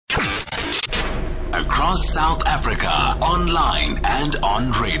across South Africa, online and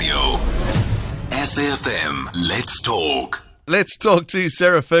on radio. SAFM, let's talk. Let's talk to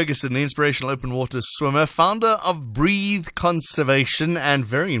Sarah Ferguson, the inspirational open water swimmer, founder of Breathe Conservation, and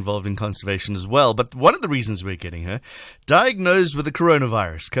very involved in conservation as well. But one of the reasons we're getting her, diagnosed with the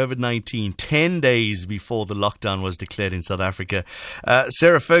coronavirus, COVID-19, 10 days before the lockdown was declared in South Africa.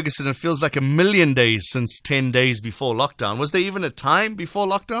 Sarah Ferguson, it feels like a million days since 10 days before lockdown. Was there even a time before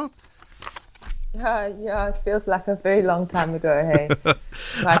lockdown? Yeah, it feels like a very long time ago, hey.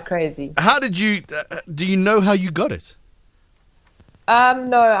 Quite crazy. How did you, do you know how you got it?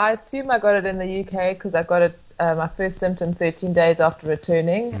 No, I assume I got it in the UK because I got it, my first symptom 13 days after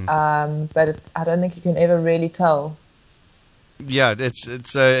returning. But I don't think you can ever really tell. Yeah,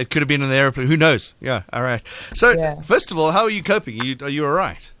 it could have been on the airplane. Who knows? Yeah, all right. So, First of all, how are you coping? Are you all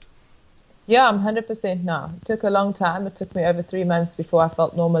right? Yeah, I'm 100% now. It took a long time. It took me over 3 months before I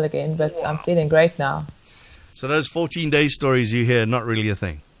felt normal again, but I'm feeling great now. So those 14-day stories you hear, not really a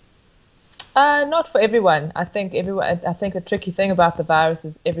thing? Not for everyone. I think the tricky thing about the virus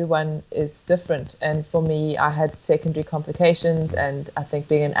is everyone is different. And for me, I had secondary complications, and I think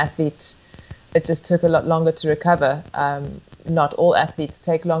being an athlete, it just took a lot longer to recover. Not all athletes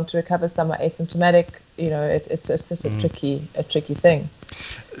take long to recover. Some are asymptomatic. You know, it's just a tricky thing.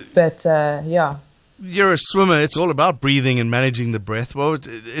 But yeah. You're a swimmer. It's all about breathing and managing the breath. Well,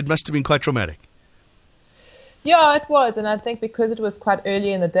 it must have been quite traumatic. Yeah, it was, and I think because it was quite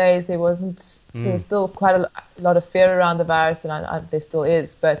early in the days, there was still quite a lot of fear around the virus, and there still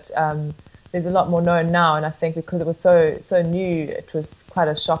is, but there's a lot more known now, and I think because it was so new, it was quite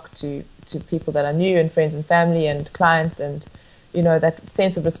a shock to people that I knew, and friends and family and clients, and you know, that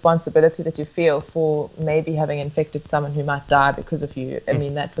sense of responsibility that you feel for maybe having infected someone who might die because of you. I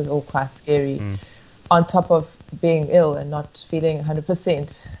mean, that was all quite scary, on top of being ill and not feeling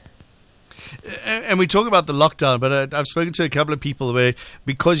 100%. And we talk about the lockdown, but I've spoken to a couple of people where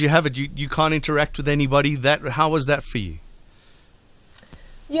because you have it, you can't interact with anybody. How was that for you?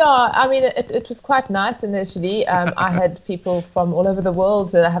 Yeah, I mean, it was quite nice initially. I had people from all over the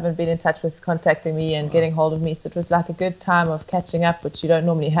world that I haven't been in touch with contacting me and getting hold of me. So it was like a good time of catching up, which you don't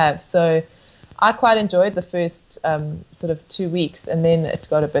normally have. So I quite enjoyed the first sort of 2 weeks, and then it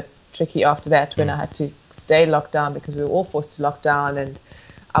got a bit tricky after that when I had to stay locked down because we were all forced to lock down, and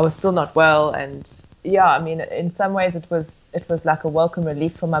I was still not well, and yeah, I mean, in some ways it was like a welcome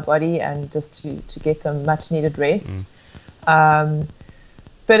relief for my body and just to get some much needed rest.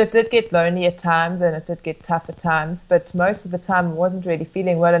 But it did get lonely at times, and it did get tough at times, but most of the time I wasn't really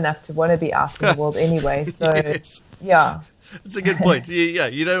feeling well enough to want to be out in the world anyway. So yeah. That's a good point. Yeah,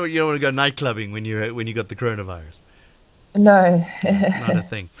 you don't want to go night clubbing when you got the coronavirus. No. Not a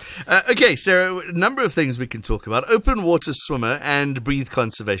thing. Okay, Sarah, a number of things we can talk about. Open water swimmer and breathe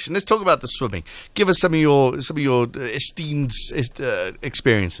conservation. Let's talk about the swimming. Give us some of your esteemed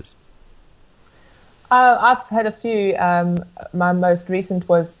experiences. I've had a few. My most recent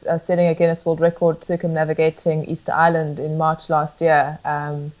was setting a Guinness World Record circumnavigating Easter Island in March last year.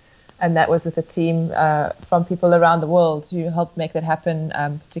 And that was with a team from people around the world who helped make that happen,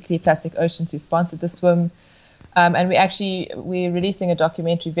 particularly Plastic Oceans, who sponsored the swim. And we're releasing a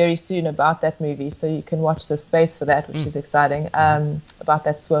documentary very soon about that movie, so you can watch the space for that, which is exciting, about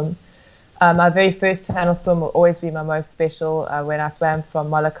that swim. My very first channel swim will always be my most special. When I swam from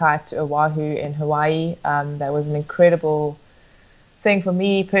Molokai to Oahu in Hawaii, that was an incredible thing for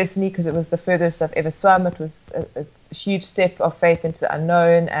me personally because it was the furthest I've ever swum. It was a huge step of faith into the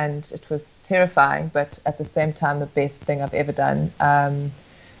unknown, and it was terrifying, but at the same time the best thing I've ever done.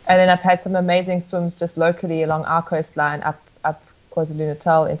 And then I've had some amazing swims just locally along our coastline, up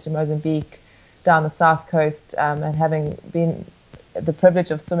KwaZulu-Natal into Mozambique, down the south coast, and having been the privilege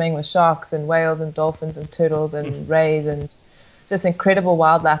of swimming with sharks and whales and dolphins and turtles and rays and just incredible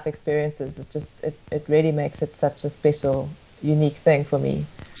wildlife experiences. It really makes it such a special, unique thing for me.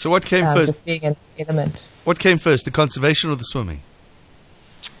 So what came first? Just being an element. What came first, the conservation or the swimming?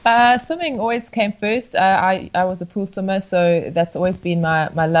 Swimming always came first. I was a pool swimmer, so that's always been my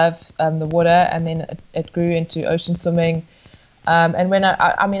love, the water, and then it grew into ocean swimming. And when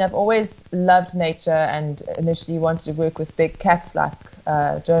I've always loved nature and initially wanted to work with big cats like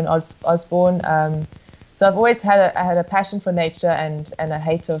Joan Osborne. So I've always had a passion for nature and a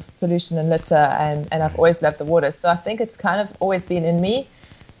hate of pollution and litter, and I've always loved the water. So I think it's kind of always been in me.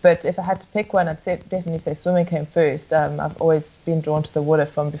 But if I had to pick one, I'd definitely say swimming came first. I've always been drawn to the water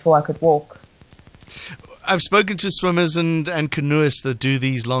from before I could walk. I've spoken to swimmers and canoeists that do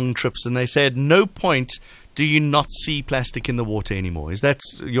these long trips, and they say at no point do you not see plastic in the water anymore. Is that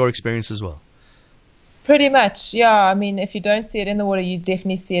your experience as well? Pretty much, yeah. I mean, if you don't see it in the water, you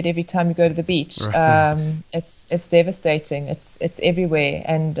definitely see it every time you go to the beach. Right. It's devastating. It's everywhere.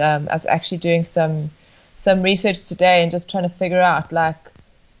 And I was actually doing some research today and just trying to figure out, like,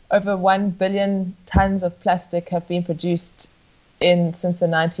 over 1 billion tons of plastic have been produced since the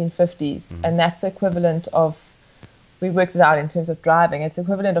 1950s, and that's the equivalent of, we worked it out in terms of driving. It's the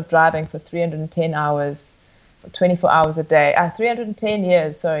equivalent of driving for 310 hours, for 24 hours a day. 310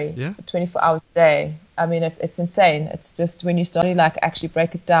 years, sorry, Yeah. for 24 hours a day. I mean, it's insane. It's just when you start to like actually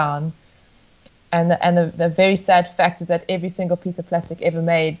break it down, and the very sad fact is that every single piece of plastic ever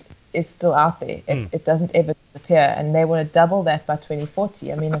made is still out there. It doesn't ever disappear, and they want to double that by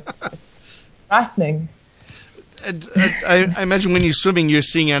 2040. I mean, it's frightening. And I imagine when you're swimming, you're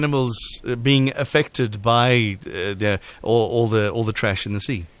seeing animals being affected by all the trash in the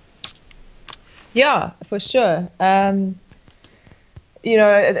sea. Yeah, for sure. There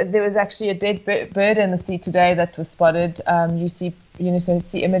was actually a dead bird in the sea today that was spotted. You see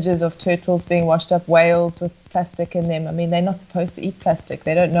images of turtles being washed up, whales with plastic in them. I mean, they're not supposed to eat plastic.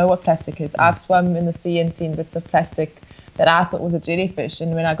 They don't know what plastic is. I've swum in the sea and seen bits of plastic that I thought was a jellyfish,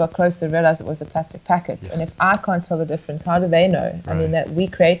 and when I got closer, I realized it was a plastic packet. Yeah. And if I can't tell the difference, how do they know? Right. I mean, that we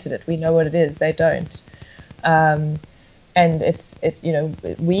created it. We know what it is. They don't. And it's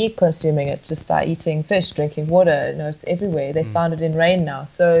we consuming it just by eating fish, drinking water. It's everywhere. They found it in rain now.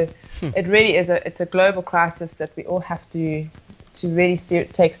 So it really is it's a global crisis that we all have to really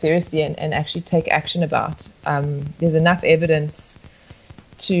take seriously and actually take action about. There's enough evidence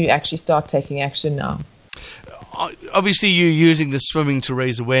to actually start taking action now. Obviously, you're using the swimming to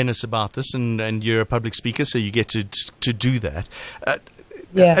raise awareness about this, and you're a public speaker, so you get to do that.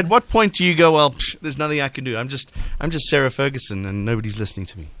 Yeah. At what point do you go, well, there's nothing I can do. I'm just Sarah Ferguson, and nobody's listening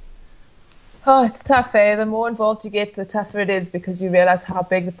to me? Oh, it's tough, eh? The more involved you get, the tougher it is, because you realize how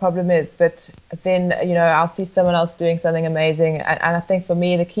big the problem is. But then, I'll see someone else doing something amazing. And I think for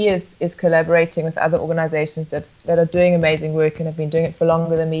me, the key is collaborating with other organizations that are doing amazing work and have been doing it for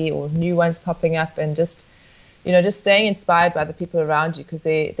longer than me, or new ones popping up, and just staying inspired by the people around you, because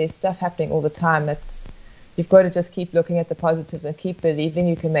there's stuff happening all the time. You've got to just keep looking at the positives and keep believing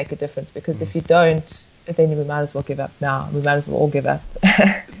you can make a difference, because if you don't, then we might as well give up now. We might as well all give up.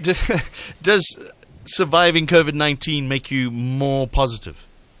 Does surviving COVID-19 make you more positive?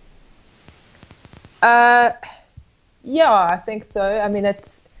 Yeah, I think so. I mean,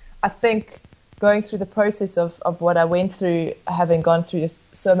 I think going through the process of what I went through, having gone through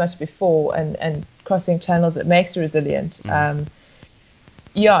so much before, and crossing channels, it makes you resilient.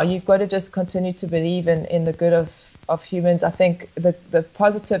 Yeah, you've got to just continue to believe in the good of humans. I think the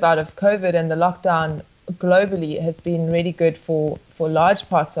positive out of COVID and the lockdown globally has been really good for large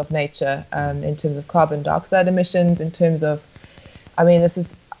parts of nature, in terms of carbon dioxide emissions, in terms of, I mean, this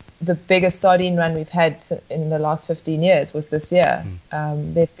is the biggest sardine run we've had in the last 15 years was this year.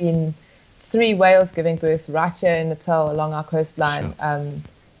 There have been 3 whales giving birth right here in Natal along our coastline. Sure.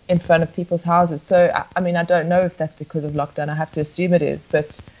 In front of people's houses. So, I mean, I don't know if that's because of lockdown. I have to assume it is.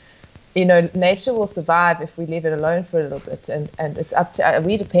 But, nature will survive if we leave it alone for a little bit. And it's up to,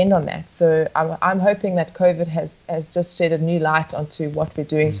 we depend on that. So I'm hoping that COVID has just shed a new light onto what we're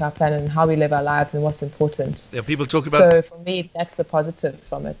doing to our planet and how we live our lives and what's important. Yeah, people talk about. So for me, that's the positive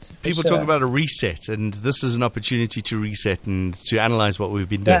from it. People talk about a reset, and this is an opportunity to reset and to analyze what we've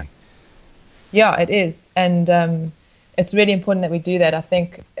been doing. Yeah, it is. And, it's really important that we do that. I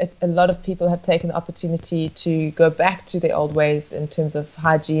think a lot of people have taken the opportunity to go back to their old ways in terms of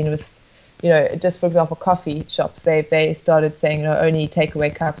hygiene with, just for example, coffee shops. They started saying, only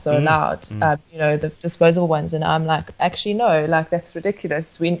takeaway cups are allowed, the disposable ones. And I'm like, actually, no, like that's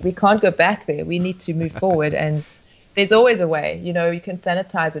ridiculous. We can't go back there. We need to move forward. And there's always a way. You can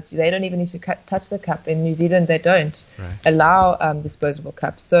sanitize it. They don't even need to touch the cup. In New Zealand, they don't allow disposable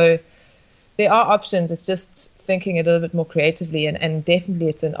cups. So there are options. It's just thinking a little bit more creatively, and definitely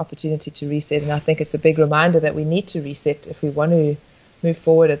it's an opportunity to reset. And I think it's a big reminder that we need to reset if we want to move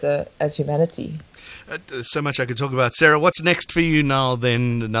forward as humanity. So much I could talk about. Sarah, what's next for you now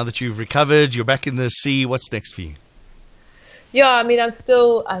then? Now that you've recovered, you're back in the sea, what's next for you? Yeah, I mean, I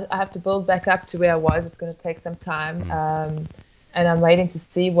have to build back up to where I was. It's going to take some time. And I'm waiting to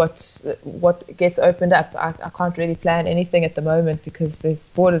see what gets opened up. I can't really plan anything at the moment because the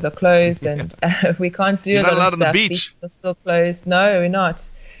borders are closed and we can't do a lot of stuff. Beaches are still closed. No, we're not.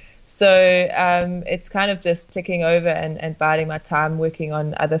 So it's kind of just ticking over and biding my time, working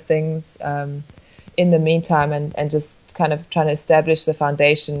on other things in the meantime, and just kind of trying to establish the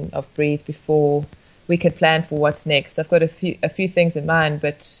foundation of Breathe before we can plan for what's next. So I've got a few things in mind,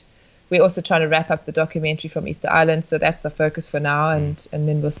 but we're also trying to wrap up the documentary from Easter Island, so that's the focus for now, and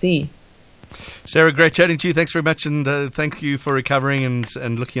then we'll see. Sarah, great chatting to you. Thanks very much, and thank you for recovering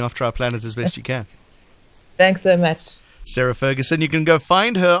and looking after our planet as best you can. Thanks so much. Sarah Ferguson. You can go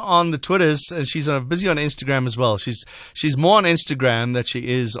find her on the Twitters. She's busy on Instagram as well. She's more on Instagram than she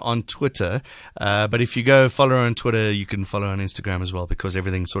is on Twitter. But if you go follow her on Twitter, you can follow her on Instagram as well, because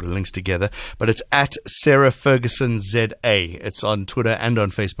everything sort of links together. But it's at Sarah Ferguson ZA. It's on Twitter and on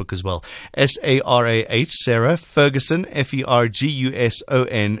Facebook as well. SARAH, Sarah Ferguson, FERGUSONZA.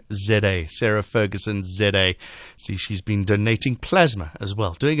 Sarah Ferguson ZA. See, she's been donating plasma as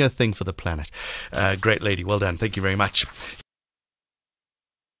well, doing her thing for the planet. Great lady. Well done. Thank you very much.